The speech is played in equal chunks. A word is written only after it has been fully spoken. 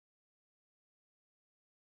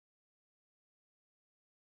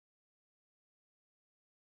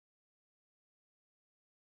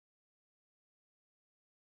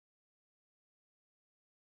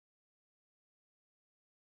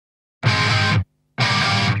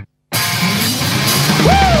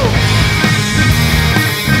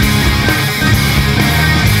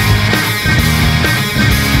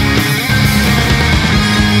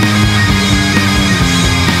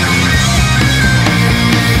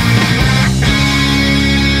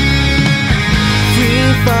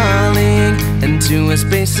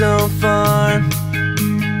stray so far.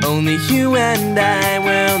 Only you and I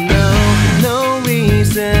will know. No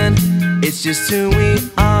reason, it's just who we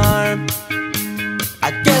are.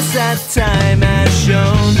 I guess that time has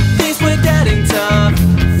shown things were getting tough.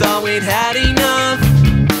 Thought we'd had enough,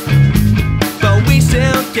 but we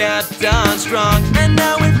still kept on strong. And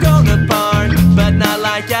now we've grown apart, but not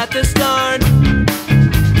like at the start.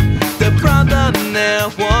 The problem there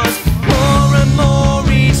was more and more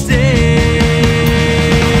each day.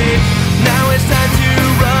 Now it's time to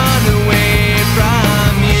run away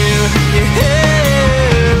from you.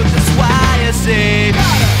 Yeah, that's why I say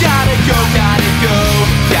gotta go,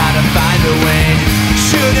 gotta find a way.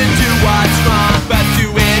 Shouldn't do what's wrong, but do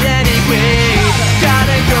it anyway.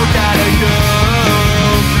 Gotta go,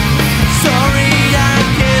 sorry I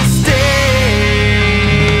can't stay.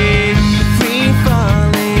 Free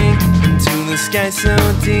falling into the sky so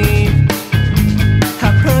deep.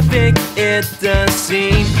 How perfect it does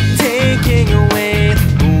seem, taking away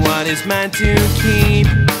what is mine to keep.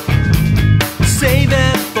 Save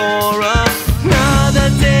it for another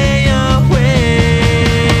day away.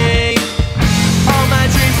 All my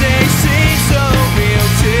dreams, they seem so real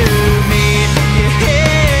to me.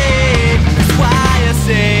 Yeah, that's why I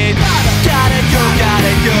say gotta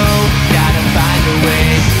go, gotta find a way.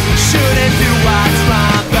 Shouldn't do what's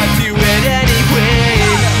wrong, but do it anyway.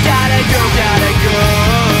 Gotta go,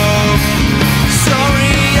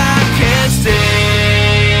 sorry I can't stay.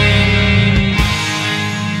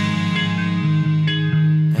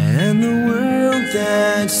 And the world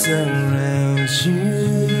that surrounds you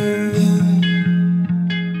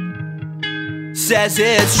says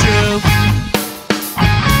it's true.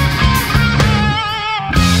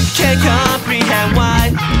 Can't comprehend why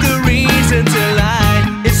the reason to lie,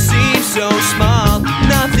 it seems so small.